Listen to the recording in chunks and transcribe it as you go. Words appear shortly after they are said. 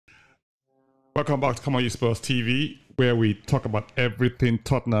Welcome back to Come On You Spurs TV, where we talk about everything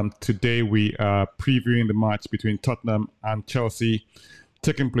Tottenham. Today we are previewing the match between Tottenham and Chelsea,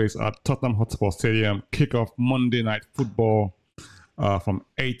 taking place at Tottenham Hotspur Stadium. Kickoff Monday Night Football from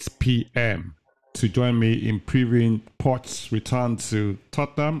 8 p.m. To join me in previewing Poch's return to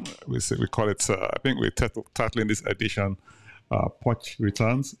Tottenham, we call it, I think we're titling this edition, Poch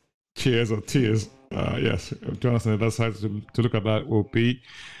Returns. Cheers or tears. Yes, join us on the other side to look at that will be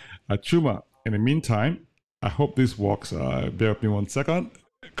Chuma. In the meantime, I hope this works. Bear with me 1 second.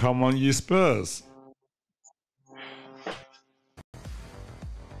 Come on, you Spurs.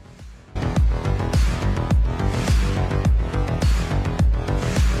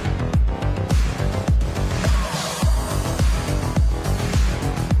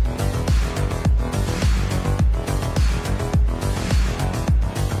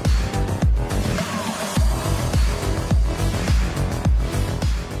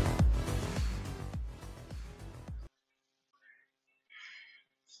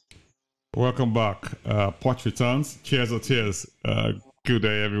 Welcome back. Poch returns. Cheers or tears. Good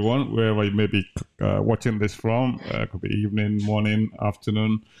day, everyone, wherever you may be watching this from. Could be evening, morning,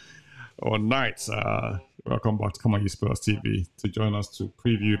 afternoon, or night. Welcome back to Come On You Spurs TV. To join us to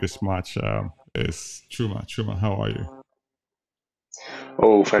preview this match is Chuma. Chuma, how are you?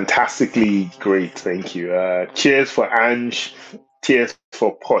 Oh, fantastically great. Thank you. Cheers for Ange. Tears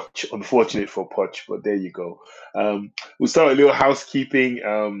for Poch. Unfortunate for Poch, but there you go. We'll start with a little housekeeping.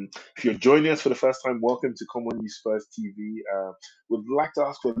 If you're joining us for the first time, welcome to Come On You Spurs TV. Would like to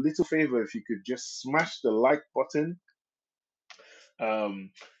ask for a little favor. If you could just smash the like button.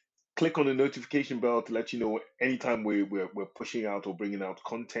 Click on the notification bell to let you know anytime we're pushing out or bringing out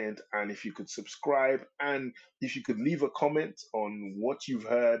content. And if you could subscribe, and if you could leave a comment on what you've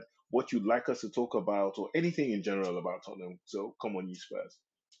heard, what you'd like us to talk about, or anything in general about Tottenham. So come on, you Spurs.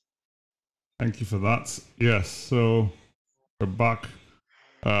 Thank you for that. Yes, so we're back.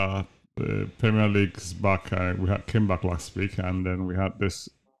 The Premier League's back. Came back last week, and then we had this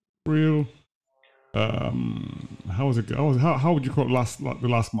real. How was it? How would you call it the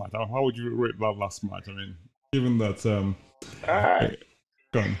last match? How would you rate that last match? I mean, given that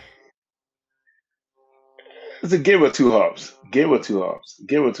go on. It's a game of two halves. We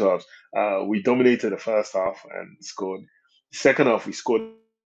dominated the first half and scored. The second half, we scored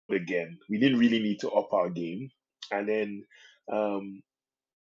again. We didn't really need to up our game. And then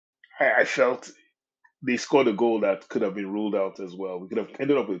I felt they scored a goal that could have been ruled out as well. We could have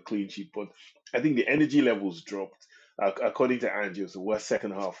ended up with a clean sheet, but I think the energy levels dropped. According to Ange, it was the worst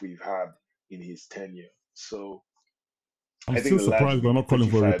second half we've had in his tenure. So I'm still surprised they're not calling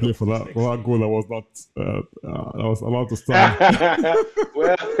for a replay for that goal that was not that was allowed to stand.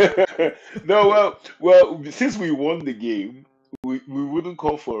 well, since we won the game, we wouldn't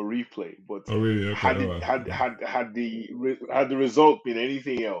call for a replay. But really? Okay, had the result been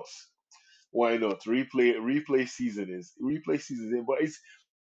anything else, why not? Replay season is in, but it's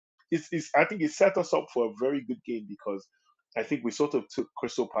I think it set us up for a very good game, because I think we sort of took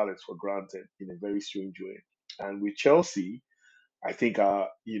Crystal Palace for granted in a very strange way. And with Chelsea, I think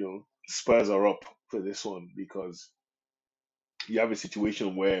Spurs are up for this one, because you have a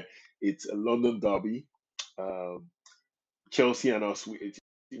situation where it's a London derby. Chelsea and us,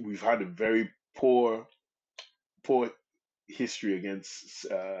 we've had a very poor history against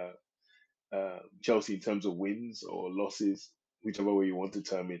Chelsea in terms of wins or losses, whichever way you want to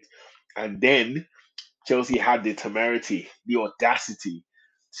term it. And then Chelsea had the temerity, the audacity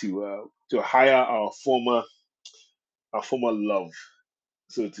to hire our former love,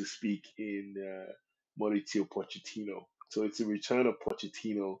 so to speak, in Mauricio Pochettino. So it's a return of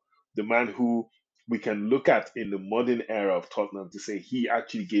Pochettino, the man who we can look at in the modern era of Tottenham to say he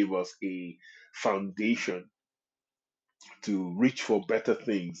actually gave us a foundation to reach for better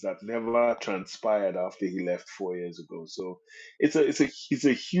things that never transpired after he left 4 years ago. So it's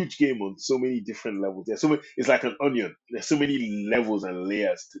a huge game on so many different levels. It's like an onion. There's so many levels and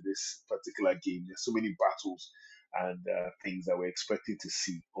layers to this particular game. There's so many battles and things that we're expecting to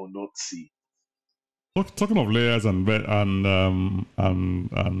see or not see. Talking of layers and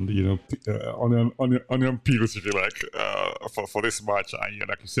onion peels, if you like, for this match, and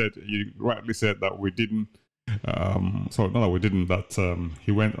like you said, you rightly said that we didn't. That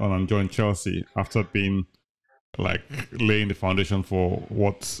he went on and joined Chelsea after being like laying the foundation for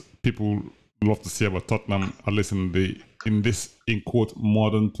what people love to see about Tottenham, at least in this in quote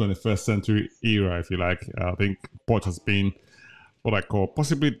modern 21st century era, if you like. I think Poch has been what I call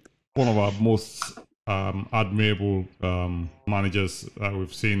possibly one of our most admirable managers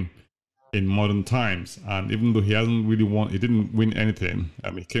we've seen in modern times. And even though he hasn't really won, he didn't win anything.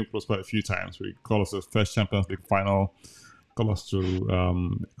 He came close quite a few times. We got us the first Champions League final, got us to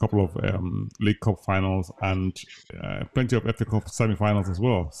a couple of League Cup finals, and plenty of FA Cup semi-finals as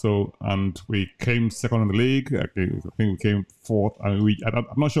well. So, and we came second in the league. I think we came fourth. I'm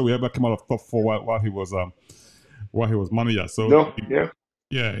not sure we ever came out of top four while he was manager. So No, yeah.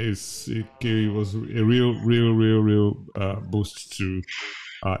 Yeah, it was a real boost to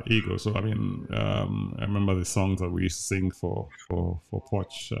our ego. So I mean, I remember the songs that we used to sing for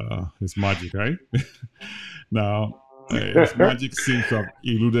Poch, his magic, right? Now, his magic seems to have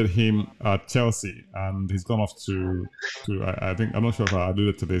eluded him at Chelsea, and he's gone off to I think, I'm not sure if I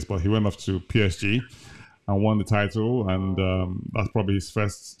alluded to this, but he went off to PSG and won the title, and that's probably his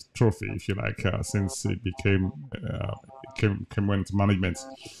first trophy, if you like, since he went into management,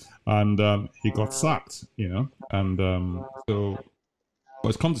 and he got sacked, and so but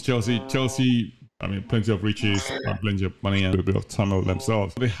it's come to Chelsea. I mean, plenty of riches, plenty of money, and a bit of turmoil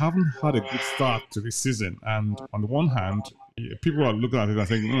themselves. They haven't had a good start to this season, and on the one hand, people are looking at it and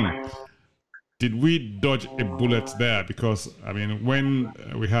saying, did we dodge a bullet there? Because I mean, when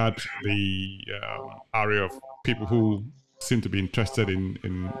we had the area of people who seem to be interested in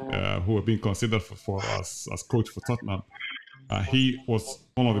who are being considered for as coach for Tottenham, he was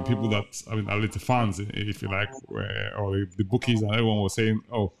one of the people that, I mean, at least the fans, if you like, or the bookies, and everyone was saying,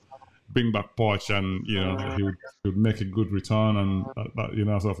 "Oh, bring back Poch, and he would make a good return," and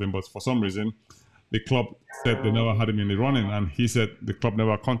that sort of thing. But for some reason, the club said they never had him in the running, and he said the club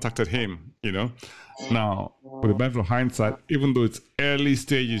never contacted him. Now, with the benefit of hindsight, even though it's early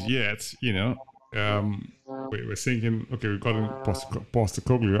stages yet, we're thinking, okay, we've got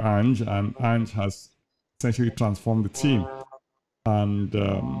Postecoglou, and Ange has essentially transformed the team. And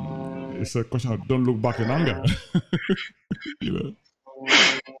it's a question of don't look back in anger.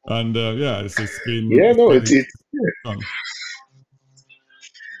 And it's been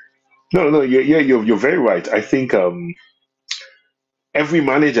you're very right. I think every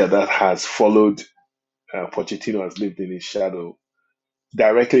manager that has followed Pochettino has lived in his shadow,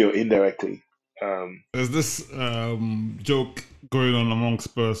 directly or indirectly. There's this joke going on among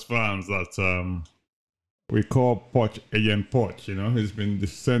Spurs fans that we call Poch Agent Poch. He's been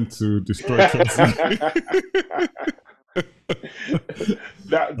sent to destroy Chelsea.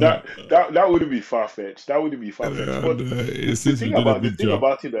 that wouldn't be far fetched. That wouldn't be far fetched. But the thing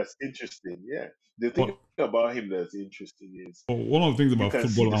about him that's interesting, the thing about him that's interesting is one of the things about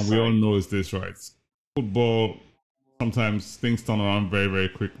football, and we all know, is this, right? Football, sometimes things turn around very, very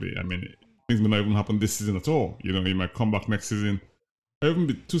quickly. I mean, things may not even happen this season at all. He might come back next season, even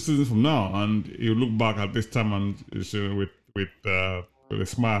be 2 seasons from now, and you look back at this time and with a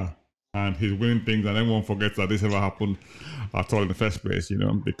smile, and he's winning things, and everyone forgets that this ever happened at all in the first place,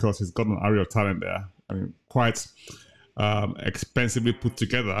 because he's got an area of talent there. I mean, quite expensively put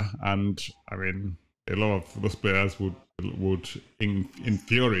together, and I mean, a lot of those players would in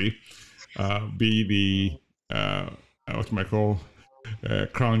theory be the what you might call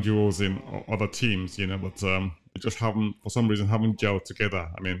crown jewels in other teams, but they just haven't, for some reason, gelled together.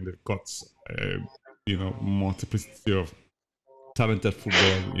 I mean, they've got multiplicity of talented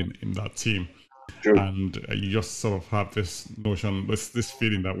football in that team. True. And you just sort of have this notion, this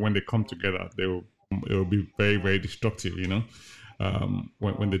feeling that when they come together, it will be very, very destructive.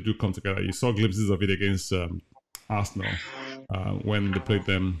 When they do come together, you saw glimpses of it against Arsenal when they played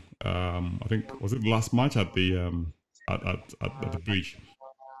them. I think, was it the last match at the at the bridge,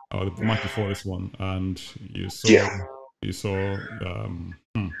 or the match before this one, and you saw.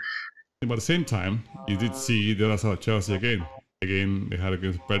 But at the same time, you did see the other side of Chelsea again. Again, they had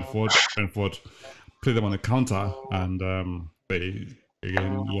against Brentford. Brentford played them on a counter, and they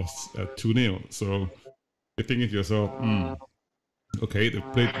again lost 2-0. So you're thinking to yourself, okay, they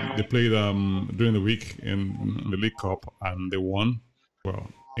played during the week in the League Cup, and they won. Well,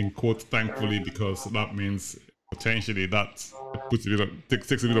 in quotes, thankfully, because that means potentially that takes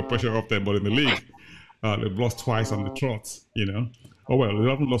a bit of pressure off them. But in the league, they've lost twice on the trot. Oh well, they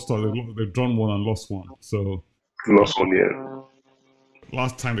haven't lost twice. They've drawn one and lost one. So lost one, yeah.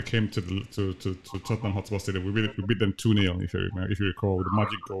 Last time they came to Tottenham Hotspur Stadium, we beat them 2-0, if you recall, with the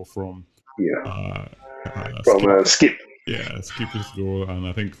magic goal from Skip. Yeah, Skip's goal, and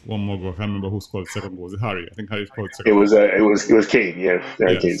I think one more goal. I can't remember who scored the second goal. Was it Harry? I think Harry scored the second. It was Kane. Yeah,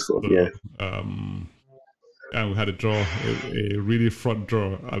 Kane scored. So, and we had a draw, a really front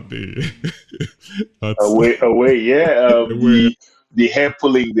draw at the away. Yeah, the hair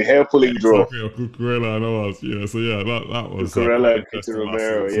pulling draw. Exactly, of Cucurella and all that. So that was Cucurella and Peter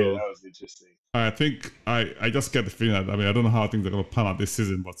Romero. So, that was interesting. I think I just get the feeling that, I mean, I don't know how things are going to pan out this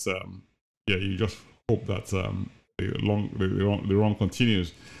season, but yeah, you just hope that the run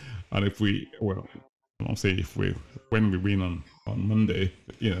continues. And if we, well, I'm saying if we, when we win on Monday,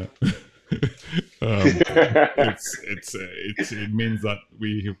 you know, it means that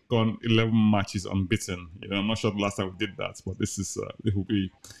we have gone 11 matches unbeaten. You know, I'm not sure the last time we did that, but it will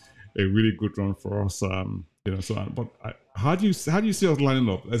be a really good run for us. You know, so but how do you see us lining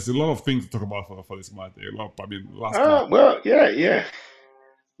up? There's a lot of things to talk about for this match. A lot, I mean, last match. Well, yeah.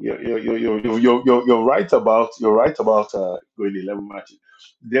 You're right about going 11 matches.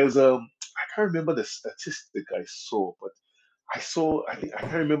 There's I can't remember the statistic I saw, but I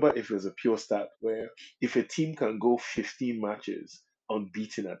can't remember if it was a pure stat where if a team can go 15 matches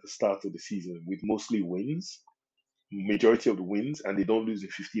unbeaten at the start of the season with mostly wins, majority of the wins, and they don't lose in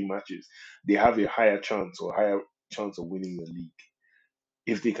 15 matches, they have a higher chance of winning the league.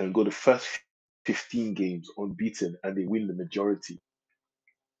 If they can go the first 15 games unbeaten and they win the majority,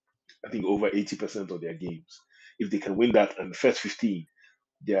 I think over 80% of their games. If they can win that and the first 15,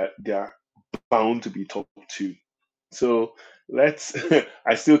 they're bound to be top two. So let's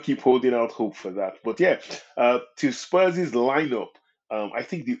I still keep holding out hope for that. But yeah, to Spurs' lineup, I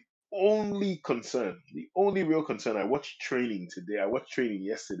think the only real concern, I watched training today, I watched training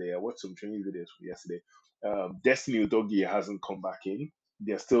yesterday, I watched some training videos from yesterday. Destiny Udogie hasn't come back in.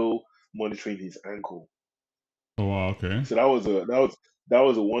 They're still monitoring his ankle. Oh, wow, okay. So that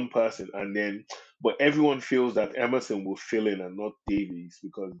was a one person, and then but everyone feels that Emerson will fill in and not Davies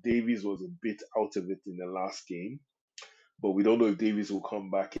because Davies was a bit out of it in the last game. But we don't know if Davies will come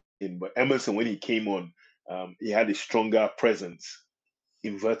back in. But Emerson, when he came on, he had a stronger presence,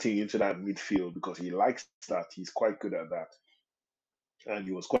 inverting into that midfield because he likes that. He's quite good at that, and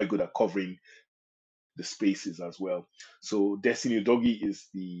he was quite good at covering the spaces as well. So Destiny Doggy is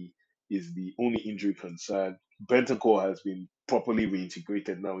the only injury concern. Bentancur has been properly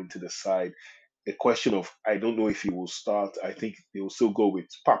reintegrated now into the side. A question of I don't know if he will start. I think they will still go with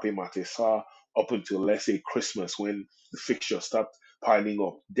Pape Matesa up until let's say Christmas when the fixtures start piling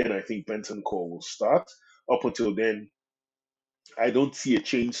up. Then I think Bentancur will start. Up until then, I don't see a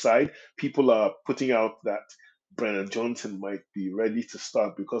change side. People are putting out that Brennan Johnson might be ready to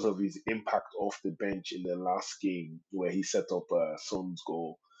start because of his impact off the bench in the last game where he set up Son's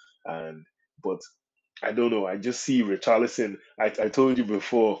goal. And but I don't know. I just see Richarlison. I told you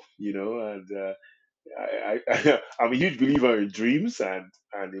before, and I'm a huge believer in dreams and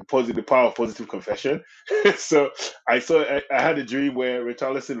in the power of positive confession. So I had a dream where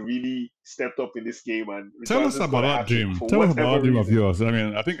Richarlison really stepped up in this game and Tell us Richarlison about scored a that hat trick dream. for Tell us about that whatever dream of reason. yours. I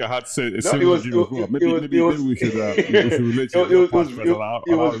mean, I think I had said a No, similar dream as well. Maybe we should relate your it part was first, and it I'll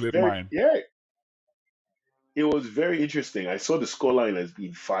was relate very mine. yeah, it was very interesting. I saw the scoreline as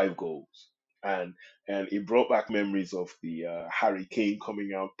being 5 goals, and it brought back memories of the Harry Kane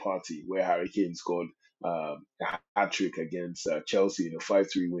coming out party where Harry Kane scored a hat trick against Chelsea in a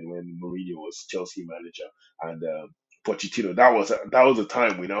 5-3 win when Mourinho was Chelsea manager, and Pochettino. That was a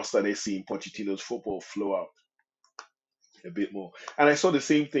time we now started seeing Pochettino's football flow out a bit more. And I saw the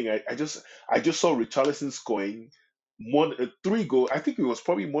same thing. I just saw Richarlison scoring 3 goals. I think it was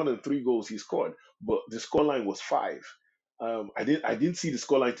probably more than 3 goals he scored, but the scoreline was 5. I didn't see the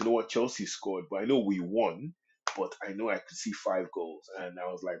scoreline to know what Chelsea scored, but I know we won. But I know I could see 5 goals, and I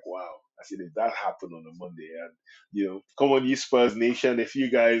was like, wow. I said if that happened on a Monday, and come on, you Spurs Nation, if you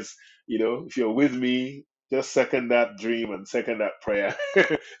guys, if you're with me, just second that dream and second that prayer.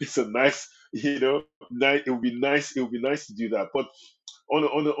 It's a nice, nice. It would be nice. It would be nice to do that. But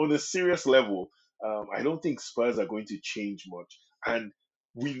on a serious level, I don't think Spurs are going to change much. And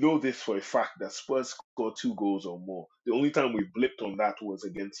we know this for a fact that Spurs scored 2 goals or more. The only time we blipped on that was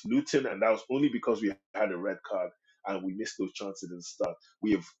against Luton, and that was only because we had a red card and we missed those chances at the start.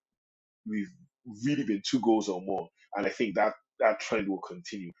 We've really been 2 goals or more, and I think that trend will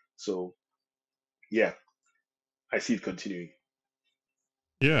continue. So yeah, I see it continuing.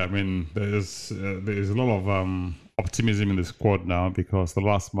 Yeah, I mean, there's a lot of optimism in the squad now because the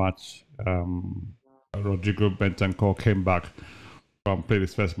last match, Rodrigo Bentancur came back from played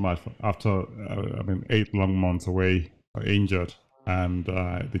his first match after 8 long months away, injured, and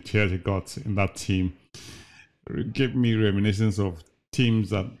the chairs he got in that team gave me reminiscence of teams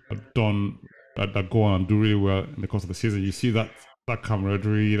that have done that go on and do really well in the course of the season. You see that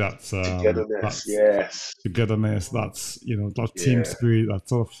camaraderie, Togetherness, that's yes, togetherness, that's that team yeah, spirit that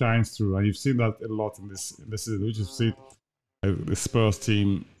sort of shines through, and you've seen that a lot in this season. We just see the Spurs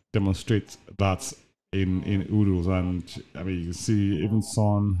team demonstrate that in Udus, and I mean you can see even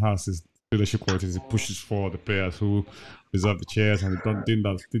Son has his leadership qualities. He pushes for the players who deserve the chairs, and he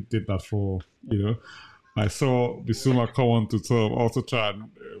did that for I saw Bissouma come on to sort of also try and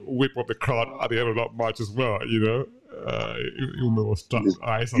whip up the crowd at the end of that match as well, even though it was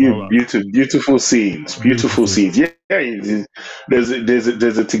ice and all that. Beautiful scenes, beautiful Beautiful. scenes. Yeah,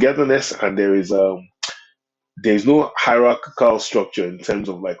 there's a togetherness, and there's no hierarchical structure in terms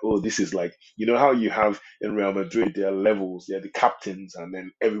of like, oh, this is like, you know how you have in Real Madrid, there are levels, there are the captains, and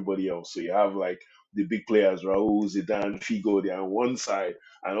then everybody else. So you have like the big players, Raul, Zidane, Figo, they're on one side,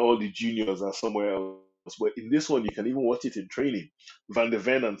 and all the juniors are somewhere else. But in this one, you can even watch it in training. Van de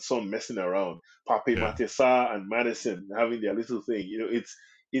Ven and Son messing around, Pape Yeah. Matessa and Madison having their little thing.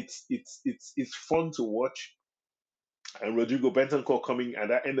 It's fun to watch, and Rodrigo Bentancur coming, and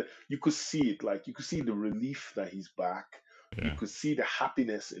that end, you could see it, like you could see the relief that he's back. You Yeah. could see the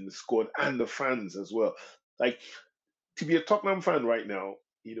happiness in the squad and the fans as well. Like, to be a Tottenham fan right now,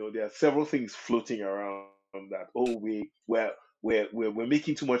 there are several things floating around that, oh, we're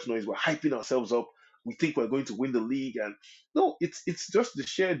making too much noise, we're hyping ourselves up, we think we're going to win the league, and no, it's just the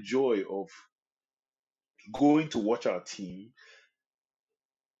sheer joy of going to watch our team,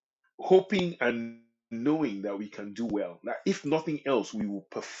 hoping and knowing that we can do well. That if nothing else, we will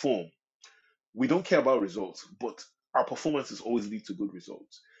perform. We don't care about results, but our performances always lead to good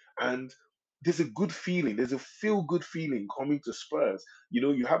results. And there's a good feeling, there's a feel good feeling coming to Spurs.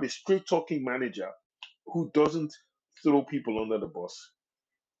 You have a straight talking manager who doesn't throw people under the bus.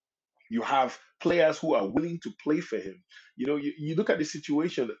 You have players who are willing to play for him. You look at the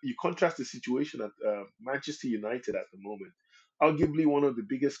situation, you contrast the situation at Manchester United at the moment, arguably one of the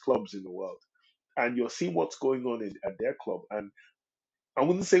biggest clubs in the world. And you're seeing what's going on at their club. And I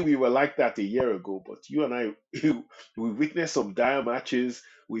wouldn't say we were like that a year ago, but you and I, we witnessed some dire matches.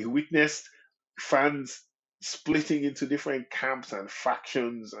 We witnessed fans splitting into different camps and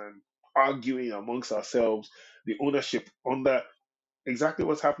factions and arguing amongst ourselves. The ownership under exactly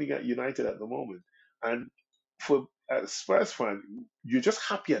what's happening at United at the moment. And for a Spurs fan, you're just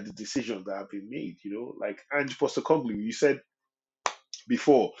happy at the decisions that have been made. Like Ange Postecoglou, you said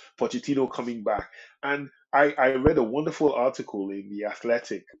before Pochettino coming back. And I read a wonderful article in The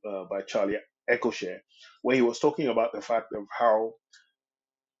Athletic by Charlie Eccleshare, where he was talking about the fact of how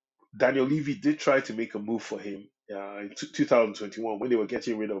Daniel Levy did try to make a move for him in 2021 when they were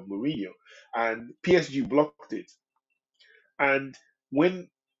getting rid of Mourinho, and PSG blocked it. And when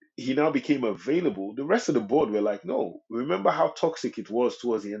he now became available, the rest of the board were like, no, remember how toxic it was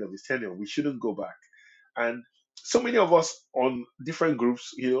towards the end of his tenure. We shouldn't go back. And so many of us on different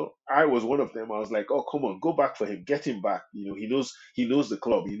groups, I was one of them. I was like, oh, come on, go back for him, get him back. He knows the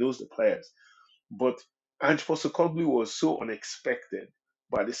club, he knows the players. But Ange Postecoglou was so unexpected.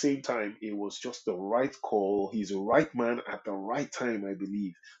 But at the same time, it was just the right call. He's the right man at the right time, I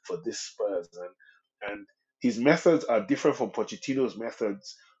believe, for this Spurs. And his methods are different from Pochettino's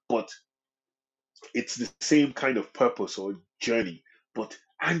methods, but it's the same kind of purpose or journey. But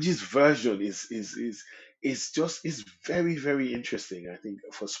Angie's version is very, very interesting, I think,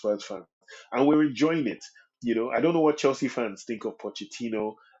 for Spurs fans. And we're enjoying it. I don't know what Chelsea fans think of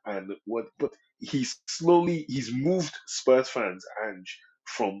Pochettino and what, but he's moved Spurs fans, Ange,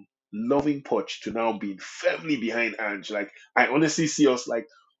 from loving Poch to now being firmly behind Ange. Like, I honestly see us like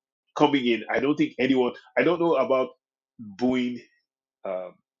coming in. I don't know about booing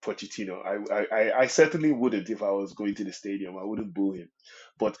um, Pochettino. I certainly wouldn't if I was going to the stadium. I wouldn't boo him.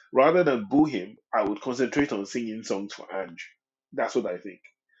 But rather than boo him, I would concentrate on singing songs for Ange. That's what I think.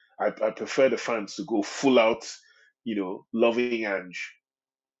 I prefer the fans to go full out, loving Ange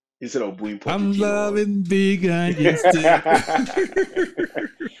instead of booing I'm Pochettino. loving big and yes, too.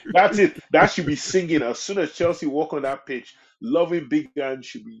 That's it. That should be singing as soon as Chelsea walk on that pitch. Loving Big Ange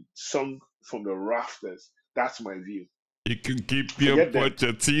should be sung from the rafters. That's my view. You can keep your Forget them.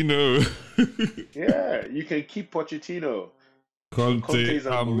 Pochettino. Yeah, you can keep Pochettino. Conte Conte's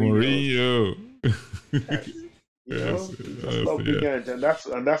and and Mourinho's. Mourinho. Yes, Yes, just yes, love yeah. big ends,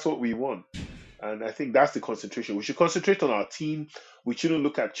 and that's what we want. And I think that's the concentration. We should concentrate on our team. We shouldn't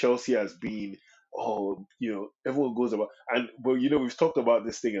look at Chelsea as being, oh, everyone goes about. But we've talked about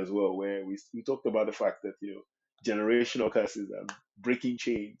this thing as well, where we talked about the fact that generational curses and breaking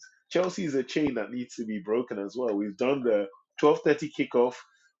chains. Chelsea is a chain that needs to be broken as well. We've done the 12:30 kickoff.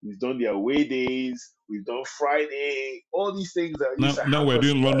 We've done the away days. We've done Friday. All these things that used to Now we're hamper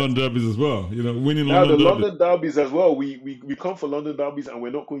doing London Spurs. derbies as well. Winning Now London the derbies. London derbies as well. We come for London derbies and we're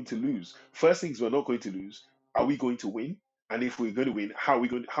not going to lose. First things, we're not going to lose. Are we going to win? And if we're going to win, how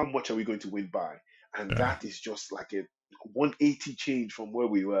much are we going to win by? And Yeah. that is just like a 180 change from where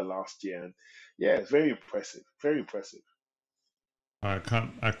we were last year. And yeah, it's very impressive. Very impressive. I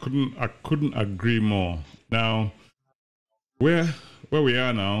couldn't agree more. Now, where where we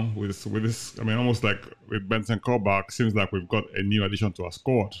are now with this, I mean, almost like with Benson Callback, seems like we've got a new addition to our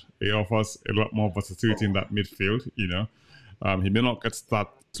squad. He offers a lot more versatility in that midfield. He may not get start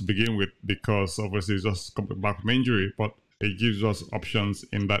to begin with because obviously he's just coming back from injury, but it gives us options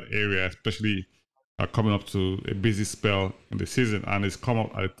in that area, especially coming up to a busy spell in the season, and it's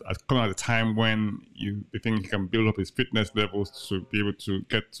coming at a time when you think he can build up his fitness levels to be able to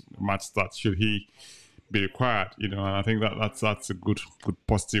get match start should he be required. And I think that's a good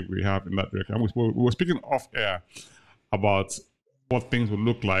positive we have in that direction. And we were speaking off air about what things would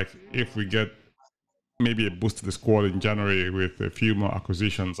look like if we get maybe a boost to the squad in January with a few more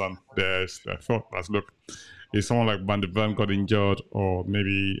acquisitions. And there's the thought as look, if someone like Van de Ven got injured or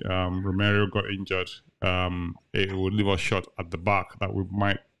maybe Romero got injured, it would leave us short at the back that we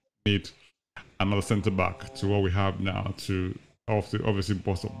might need another centre back to what we have now to obviously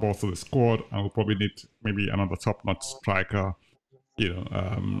bolster the squad, and we'll probably need maybe another top-notch striker.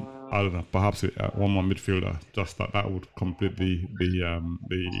 I don't know, perhaps one more midfielder. Just that would complete the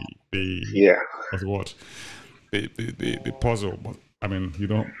Yeah, what's the word? The puzzle. But I mean,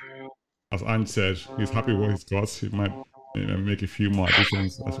 as Ange said, he's happy with what he's got. He might make a few more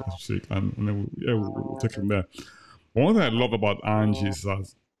additions as we speak, and then we'll take him there. One thing I love about Ange is that,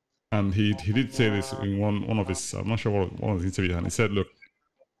 and he did say this in one of his, I'm not sure one of his interviews, and he said, look,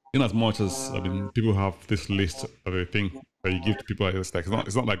 in as much as people have this list that they think that you give to people, it's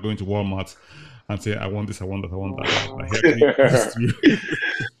not like going to Walmart and say, I want this, I want that, I want that. Like he actually goes through,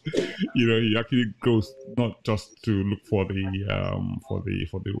 he actually goes not just to look for the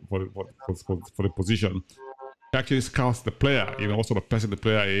position. He actually scouts the player, what sort of person the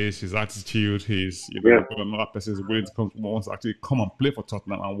player is, his attitude, yeah, whether another person is willing to wants to actually come and play for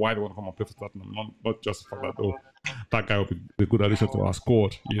Tottenham, and why they want to come and play for Tottenham, not just for that, that guy will be a good addition to our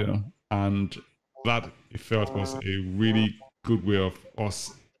squad, and that he felt was a really good way of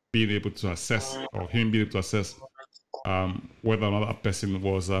us being able to assess, or him being able to assess whether another person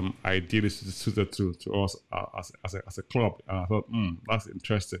was ideally suited to us as a club. And I thought, that's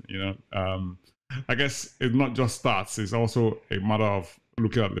interesting. I guess it's not just stats; it's also a matter of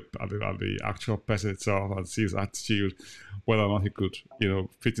looking at the actual person itself and see his attitude, whether or not he could,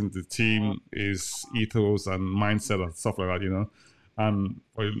 fit into the team, his ethos and mindset and stuff like that. And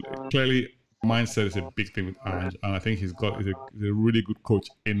clearly mindset is a big thing with Ange, and I think he's a really good coach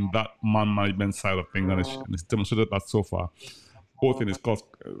in that man management side of things, and he's demonstrated that so far, both in his press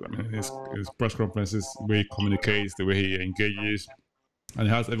conferences, the way he communicates, the way he engages, and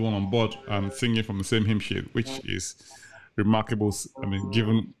he has everyone on board and singing from the same hymn sheet, which is remarkable. I mean,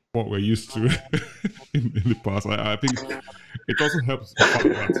 given what we're used to in the past, I think it also helps the fact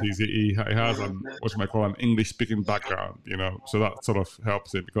that he has what you might call an English speaking background, so that sort of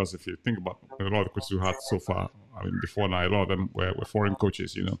helps it, because if you think about a lot of the coaches we had so far, I mean, before now, a lot of them were foreign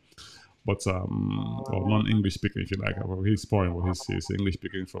coaches, but or non-English speaking, if you like. Well, he's foreign, but he's English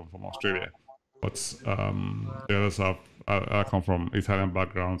speaking from Australia. But the others I come from Italian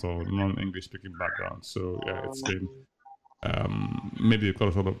backgrounds or non-English speaking backgrounds. So yeah, it's been maybe you've got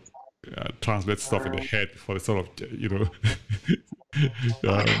to sort of translate stuff in the head before they sort of repeat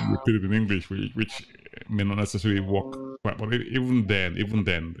it in English, which may not necessarily work. But even then,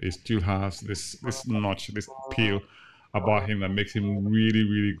 it still has this notch, this appeal about him that makes him really,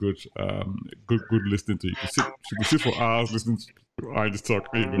 really good, good listening to. You could sit for hours listening to I just talk.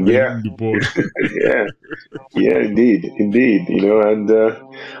 You yeah, won't be bored. yeah, yeah, indeed, and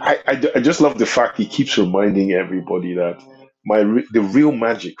I just love the fact he keeps reminding everybody that the real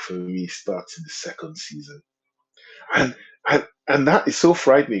magic for me starts in the second season, and and that is so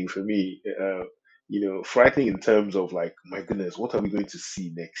frightening for me. Frightening in terms of like, my goodness, what are we going to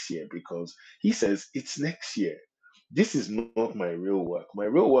see next year? Because he says it's next year. This is not my real work. My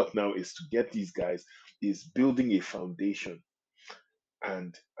real work now is to get these guys, is building a foundation,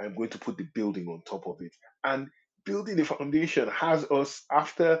 and I'm going to put the building on top of it. And building the foundation has us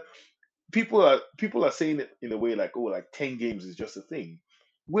after people are saying it in a way like, oh, like 10 games is just a thing.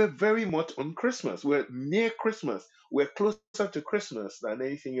 We're very much on Christmas. We're near Christmas. We're closer to Christmas than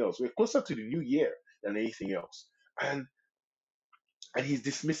anything else. We're closer to the new year than anything else. And he's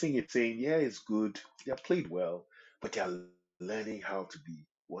dismissing it, saying, yeah, it's good. They have played well, but they're learning how to be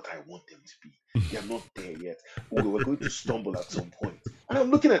what I want them to be. They're not there yet. We're going to stumble at some point. And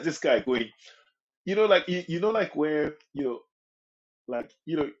I'm looking at this guy going, like like where, like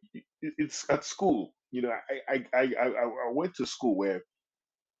it's at school. I went to school where it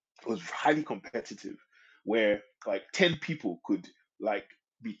was highly competitive, where like 10 people could like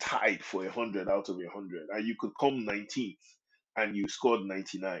be tied for 100 out of 100, and you could come 19th and you scored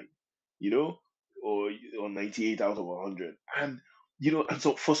 99, you know, or 98 out of 100. And and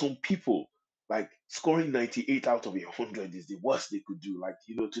so for some people, like scoring 98 out of 100 is the worst they could do. Like,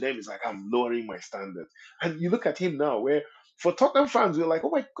 to them, it's like, I'm lowering my standards. And you look at him now, where for Tottenham fans, we're like, oh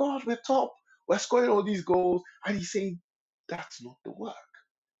my God, we're top. We're scoring all these goals. And he's saying, that's not the work.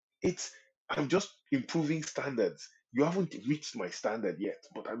 It's, I'm just improving standards. You haven't reached my standard yet,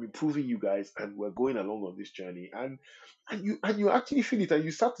 but I'm improving you guys, and we're going along on this journey. And you actually feel it, and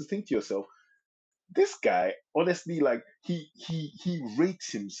you start to think to yourself, this guy, honestly, like he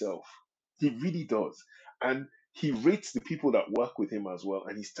rates himself. He really does. And he rates the people that work with him as well.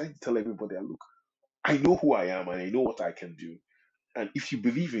 And he's trying to tell everybody, look, I know who I am and I know what I can do. And if you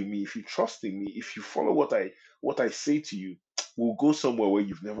believe in me, if you trust in me, if you follow what I say to you, we'll go somewhere where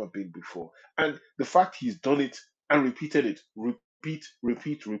you've never been before. And the fact he's done it and repeated it, repeat,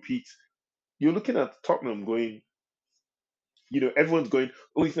 repeat, repeat. You're looking at Tottenham going, everyone's going,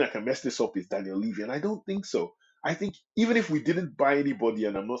 only thing that can mess this up is Daniel Levy. And I don't think so. I think even if we didn't buy anybody,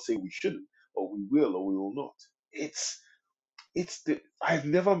 and I'm not saying we shouldn't, or we will, or we will not, I've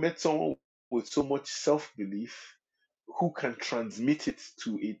never met someone with so much self-belief who can transmit it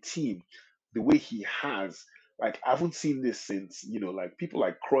to a team the way he has. Like, I haven't seen this since, like people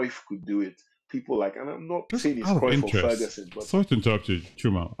like Cruyff could do it. People like, and I'm not Just saying it's out of Cruyff or interest, Ferguson, but sorry to interrupt you,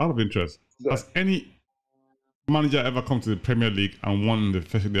 Chuma. Out of interest, uh, has any manager ever come to the Premier League and won their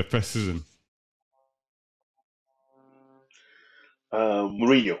first season?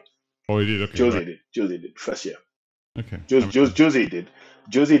 Mourinho, Oh, he did. Okay, right. Jose did first year. Okay.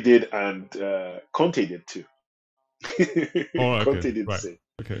 Jose did, and Conte did too. Oh, okay, Conte did the right. same.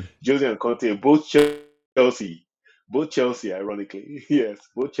 Okay. Jose and Conte, both Chelsea, ironically, yes,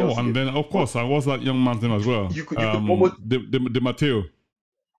 both Oh, Chelsea and did. then of But course I was that young man's name as well. you could almost. The Matteo.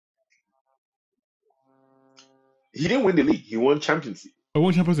 He didn't win the league. He won Champions League. Oh,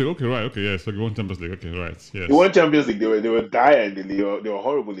 won Champions League. Okay, right. Okay, yes. So he won Champions League. Okay, right. He Yes. won Champions League. They were dire in the league. They were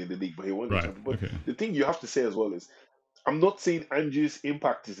horrible in the league, but he won the Right. Champions. But Okay. the thing you have to say as well is, I'm not saying Andrew's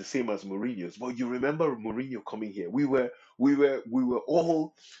impact is the same as Mourinho's, but you remember Mourinho coming here. We were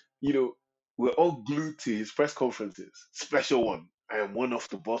all, you know, we were all glued to his press conferences. Special one. I am one off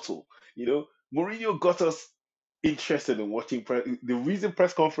the bottle. Mourinho got us interested in watching. The reason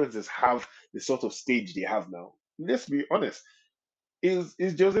press conferences have the sort of stage they have now, let's be honest, is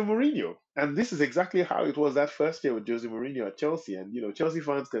Jose Mourinho. And this is exactly how it was that first year with Jose Mourinho at Chelsea. And Chelsea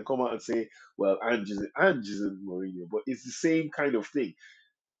fans can come out and say, well, Ange isn't Mourinho, but it's the same kind of thing.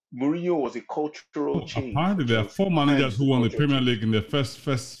 Mourinho was a cultural Oh, change for apparently there are Chelsea. 4 Ange managers is who a won the cultural Premier change. League in their first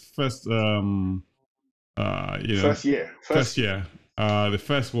you know First year. first First year. The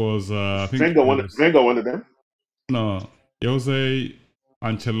first was I think Wenger it won was Wenger one of them. no Jose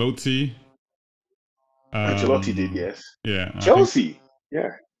Ancelotti. Ancelotti did, yes. Yeah, I think Chelsea. Yeah.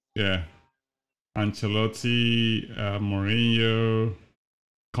 yeah, Ancelotti, Mourinho,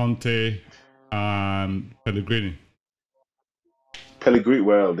 Conte, and Pellegrini. Pellegrini.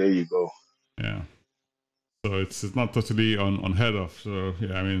 Well, there you go. Yeah, so it's not totally unheard of. So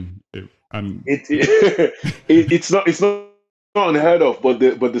yeah, I mean, It's not unheard of, but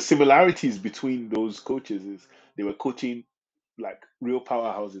the similarities between those coaches is they were coaching like real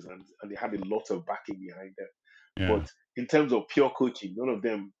powerhouses, and they had a lot of backing behind them. yeah. But in terms of pure coaching, none of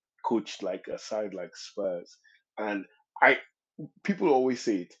them coached like a side like Spurs. And I people always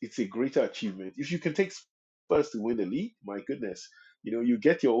say it's a greater achievement. If you can take Spurs to win the league, my goodness, you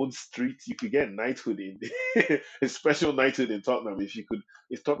get your own street. You could get knighthood in a special knighthood in Tottenham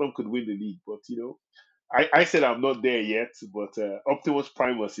if Tottenham could win the league. But I said I'm not there yet, but Optimus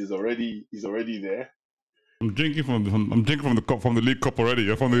Primus is already there. I'm drinking from the cup, from the League Cup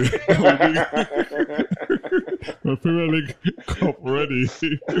already. From the, from the the Premier League Cup already.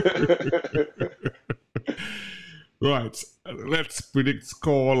 Right. Let's predict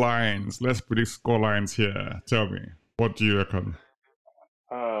score lines. Let's predict score lines here. Tell me, what do you reckon?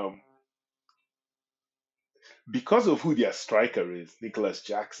 um, because of who their striker is, Nicholas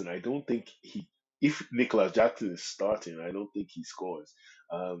Jackson. I don't think if Nicholas Jackson is starting, I don't think he scores.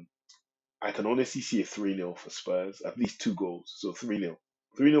 Um, I can honestly see a 3-0 for Spurs, at least 2 goals. So 3-0.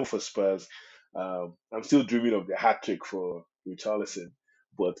 3-0 for Spurs. I'm still dreaming of the hat trick for Richarlison,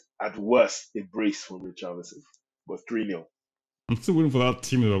 but at worst, a brace from Richarlison. But 3-0. I'm still waiting for that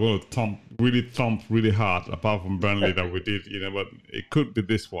team that are going to thump really hard, apart from Burnley that we did, but it could be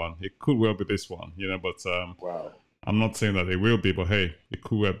this one. It could well be this one, but Wow. I'm not saying that it will be, but hey, it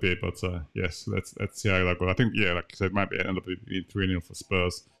could well be. But yes, let's see how that goes. I think, yeah, like you said, it might end up being 3-0 for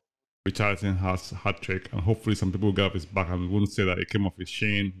Spurs. Richarlison has hat trick, and hopefully some people got his back and wouldn't say that it came off his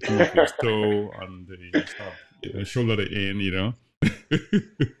shin, came off his toe, and the shoulder in,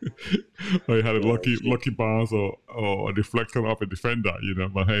 Or you had a Yeah, lucky bounce or a deflection off a defender,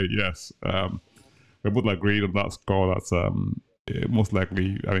 But hey, yes, we both agreed on that score. That's most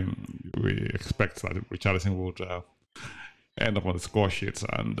likely. I mean, we expect that Richarlison would end up on the score sheets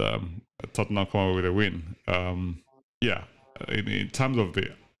and Tottenham come away with a win. Yeah, in terms of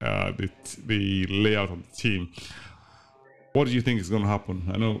the layout of the team, what do you think is going to happen?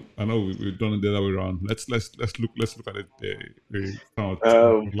 I know we've done it the other way around. Let's look at it the kind of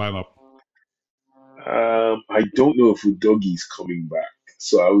um, lineup. I don't know if Udogi is coming back,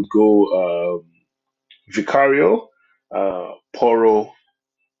 so I would go Vicario, Poro,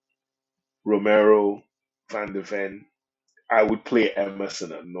 Romero, Van de Ven. I would play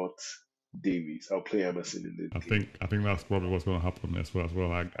Emerson and not Davies. I'll play Emerson in the game. I think that's probably what's going to happen as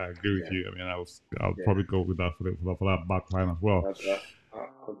well. I agree with Yeah, you. I mean, I'll yeah. probably go with that for that back line as well.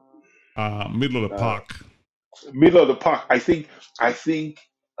 Middle of the Uh, park. middle of the park. I think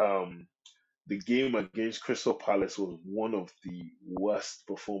um, the game against Crystal Palace was one of the worst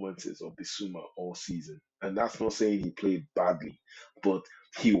performances of Bissouma all season. And that's not saying he played badly, but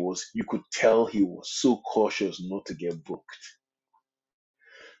you could tell he was so cautious not to get booked.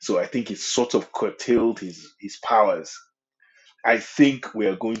 So I think it sort of curtailed his powers. I think we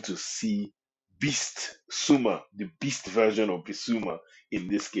are going to see Beast Suma, the Beast version of Bissouma in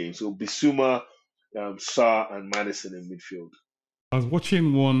this game. So Bissouma, Sarr, and Madison in midfield. I was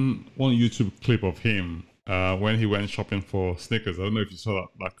watching one YouTube clip of him when he went shopping for sneakers. I don't know if you saw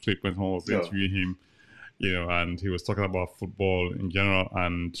that clip when someone was No. interviewing him, and he was talking about football in general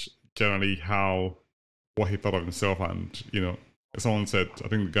and generally how what he thought of himself. And someone said, I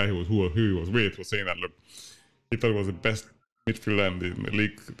think the guy who he was with was saying that look, he thought he was the best midfielder in the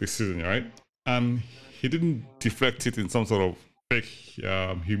league this season, right? And he didn't deflect it in some sort of fake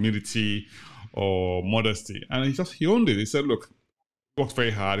humility or modesty, and he owned it. He said, look, works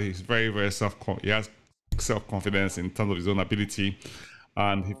very hard. He's very, very he has self confidence in terms of his own ability,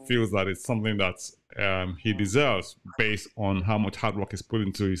 and he feels that it's something that he deserves based on how much hard work is put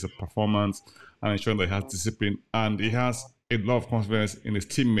into his performance and ensuring that he has discipline, and he has a lot of confidence in his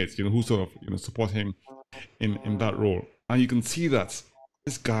teammates, who sort of support him in that role, and you can see that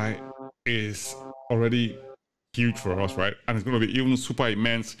this guy is already huge for us, right? And it's going to be even super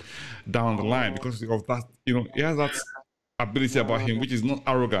immense down the line because of that. He has that ability about him, which is not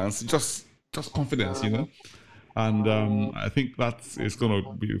arrogance, just confidence, And I think that is going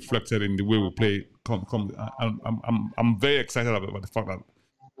to be reflected in the way we play. I'm very excited about the fact that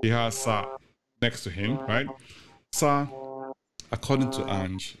he has Sa next to him, right? Sa, according to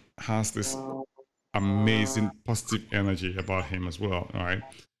Ange, has this amazing positive energy about him as well, all right?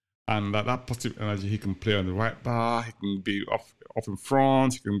 And that positive energy, he can play on the right bar, he can be off in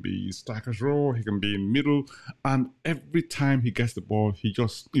front, he can be striker's role, he can be in middle, and every time he gets the ball, he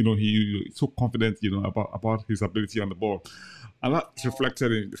just he's so confident about his ability on the ball, and that's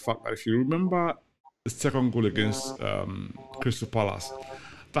reflected in the fact that if you remember the second goal against Crystal Palace,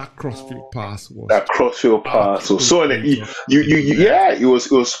 that crossfield pass was That crossfield pass. So and absolutely just immense. yeah, it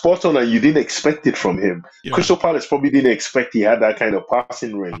was spot on, and you didn't expect it from him. Yeah, Crystal Palace probably didn't expect he had that kind of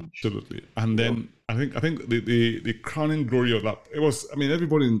passing range. absolutely. And You know, then I think the crowning glory of that, it was, I mean,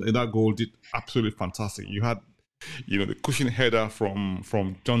 everybody in that goal did absolutely fantastic. You had the cushion header from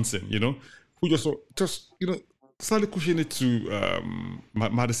Johnson, who just slightly cushioned it to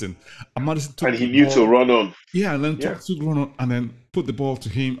Madison, and Madison and took the he knew to ball. run on. Yeah, and then Yeah, took run on and then put the ball to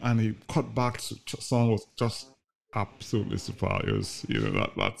him, and he cut back to Son was just absolutely super. It was,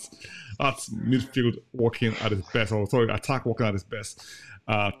 that's midfield working at its best, or sorry, attack working at its best.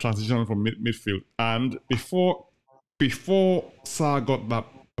 Transition from midfield, and before Sarr got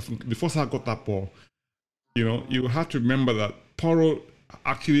that ball, you have to remember that Poro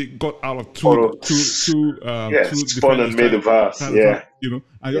actually got out of Photo, yeah, two spun defenders and made a pass. trying to Yeah,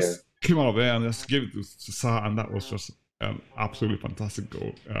 and yeah, just came out of there and just gave it to Sa, and that was just an absolutely fantastic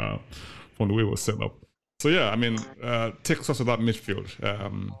goal from the way it was set up. So yeah, I mean, takes us to that midfield.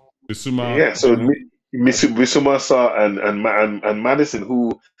 Bissouma, yeah. So then Misumasa and Madison,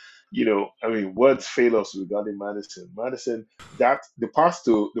 who I mean, words fail us regarding Madison. Madison, that the pass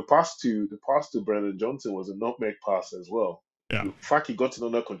to Brennan Johnson was a nutmeg pass as well. yeah, The fact he got it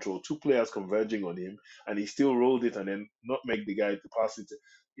under control, two players converging on him, and he still rolled it and then nutmeg the guy to pass it.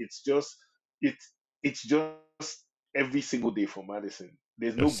 It's just it's just every single day for Madison.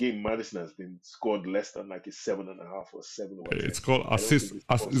 There's no yes. game Madison has been scored less than like a 7.5 or 7/10. It's called I don't assist. think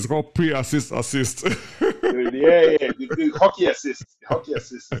it's It's possible. called pre-assist assist. Yeah. The hockey assist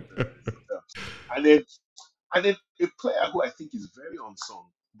terms. And then a player who I think is very unsung,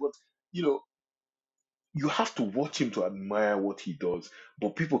 but you know, you have to watch him to admire what he does,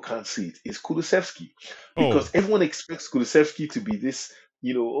 but people can't see it. It's Kulusevski, Oh, because everyone expects Kulusevski to be this,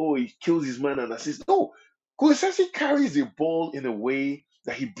 oh, he kills his man and assists. No, Kulusevski carries the ball in a way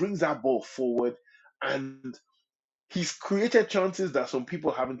that he brings that ball forward, and he's created chances that some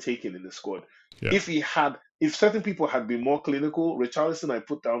people haven't taken in the squad. yeah, If certain people had been more clinical, Richarlison I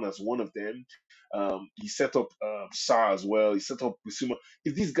put down as one of them. He set up Sarr as well. He set up Bissouma.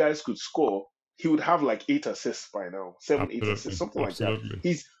 If these guys could score, he would have like 8 assists by now, seven, 8 assists, absolutely, something like that.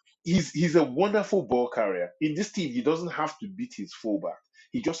 absolutely. He's a wonderful ball carrier. In this team, he doesn't have to beat his fullback.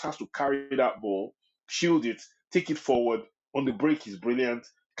 He just has to carry that ball, shield it, take it forward. On the break, he's brilliant.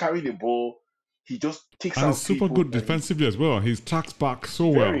 Carry the ball. He just takes And he's out super people, good and he's defensively as well. He tracks back so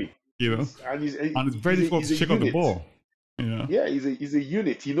well, very you know, and it's very difficult he's to a check out the unit. ball, you know. Yeah, he's a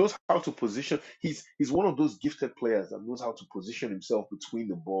unit. He knows how to position. He's one of those gifted players that knows how to position himself between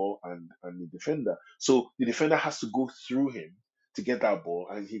the ball and the defender. So the defender has to go through him to get that ball,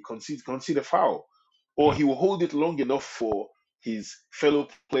 and he concede a foul, or Yeah, he will hold it long enough for his fellow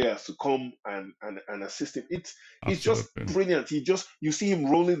players to come and assist him. It's just absolutely. brilliant. You see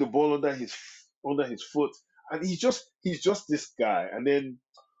him rolling the ball under his foot, and he's just this guy. And then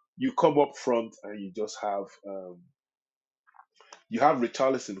you come up front and you have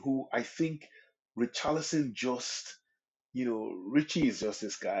Richarlison, who I think Richarlison just, Richie is just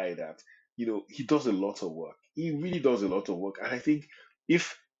this guy that, he does a lot of work. He really does a lot of work. And I think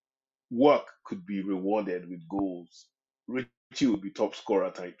if work could be rewarded with goals, Richie would be top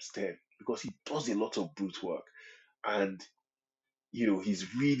scorer times 10, because he does a lot of brute work. And he's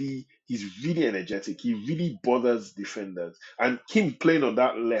really energetic. He really bothers defenders. And him playing on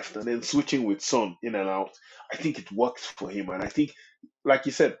that left and then switching with Son in and out, I think it works for him. And I think, like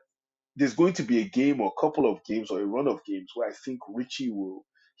you said, there's going to be a game or a couple of games or a run of games where I think Richie will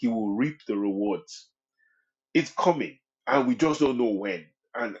reap the rewards. It's coming, and we just don't know when.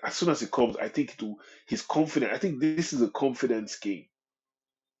 And as soon as it comes, I think he's confident. I think this is a confidence game.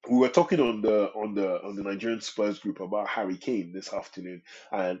 We were talking on the Nigerian Spurs group about Harry Kane this afternoon,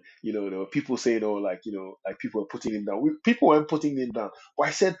 and there were people saying, "Oh, like people were putting him down." People weren't putting him down, but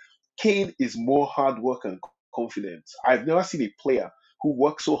I said Kane is more hard work and confidence. I've never seen a player who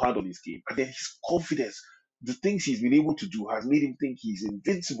works so hard on his game, and then his confidence, the things he's been able to do, has made him think he's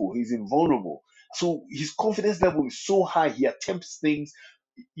invincible, he's invulnerable. So his confidence level is so high. He attempts things.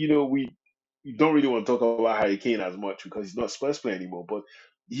 We don't really want to talk about Harry Kane as much because he's not a Spurs player anymore, but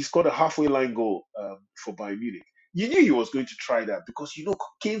he scored a halfway line goal for Bayern Munich. You knew he was going to try that because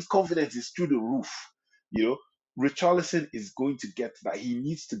Kane's confidence is through the roof. You know, Richarlison is going to get to that. He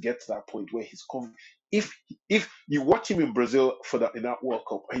needs to get to that point where his confidence. If you watch him in Brazil in that World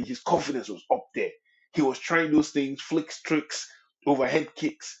Cup, and his confidence was up there, he was trying those things, flicks, tricks, overhead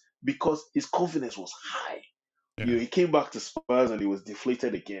kicks, because his confidence was high. Yeah, He came back to Spurs and he was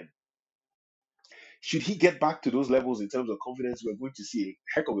deflated again. Should he get back to those levels in terms of confidence, we're going to see a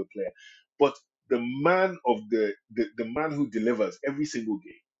heck of a player. But the man of the man who delivers every single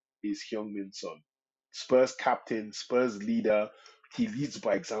game is Heung-min Son. Spurs captain, Spurs leader. He leads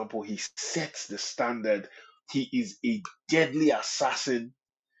by example. He sets the standard. He is a deadly assassin.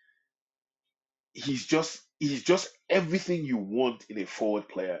 He's just everything you want in a forward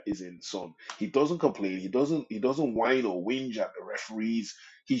player is in Son. He doesn't complain. He doesn't whine or whinge at the referees.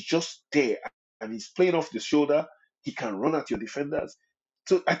 He's just there, and he's playing off the shoulder. He can run at your defenders.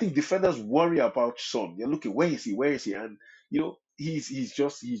 So I think defenders worry about Son. They're looking, where is he? Where is he? And he's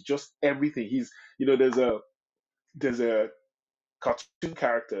just everything. There's a cartoon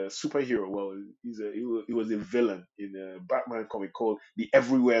character, superhero. Well, he was a villain in a Batman comic called the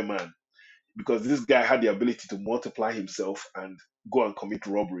Everywhere Man, because this guy had the ability to multiply himself and go and commit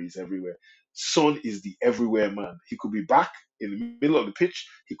robberies everywhere. Son is the everywhere man. He could be back in the middle of the pitch.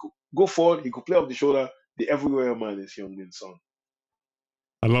 He could go forward. He could play off the shoulder. The everywhere man is Heung-min Son.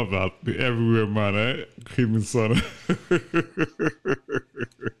 I love that. The everywhere man, eh? Human son.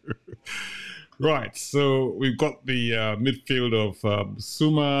 Right, so we've got the midfield of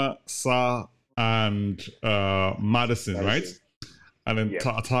Suma, Sa, and Madison, right? Madison. And then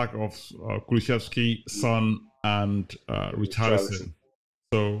Yeah. attack of Kulusevski, Son, and Richarlison.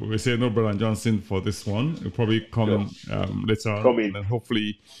 So we say no Brian Johnson for this one. It'll probably come later on. Coming. And then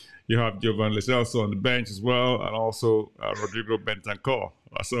hopefully you have Giovanni Lo on the bench as well, and also Rodrigo Bentancur.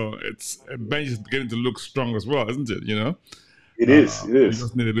 So it's bench is beginning to look strong as well, isn't it? It is. It We is.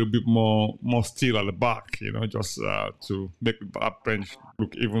 just need a little bit more steel at the back, just to make the back bench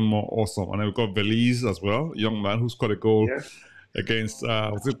look even more awesome. And then we've got Veliz as well, young man who scored a goal Yeah. against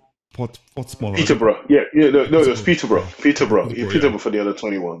was it What's smaller? Peterborough. Yeah, no, it was Peterborough. Peterborough for the other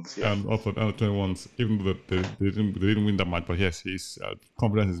 21s. Yeah. And also the other 21s, even though they didn't win that match, but yes, his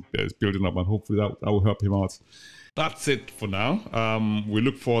confidence is building up, and hopefully that will help him out. That's it for now. We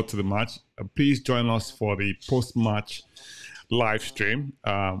look forward to the match. Please join us for the post-match live stream,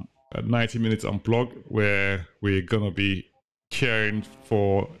 90 minutes unplugged, where we're gonna be cheering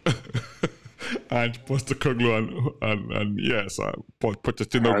for and Postecoglou and yes,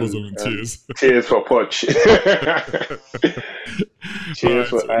 Pochettino goes on in tears. Cheers for Poch. Cheers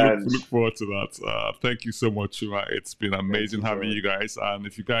for look forward to that. Thank you so much, Shuma. It's been amazing having you guys. And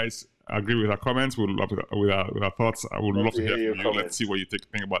if you guys agree with our comments, we'll love with our thoughts. I would love to hear from you. Comments. Let's see what you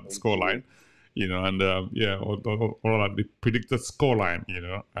think about the scoreline. You know, and or the predicted scoreline. You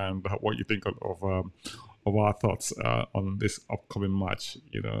know, and what you think of our thoughts on this upcoming match.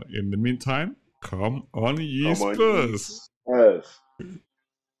 You know, in the meantime, come on, ye Spurs.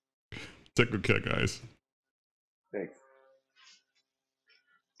 Take good care, guys. Thanks.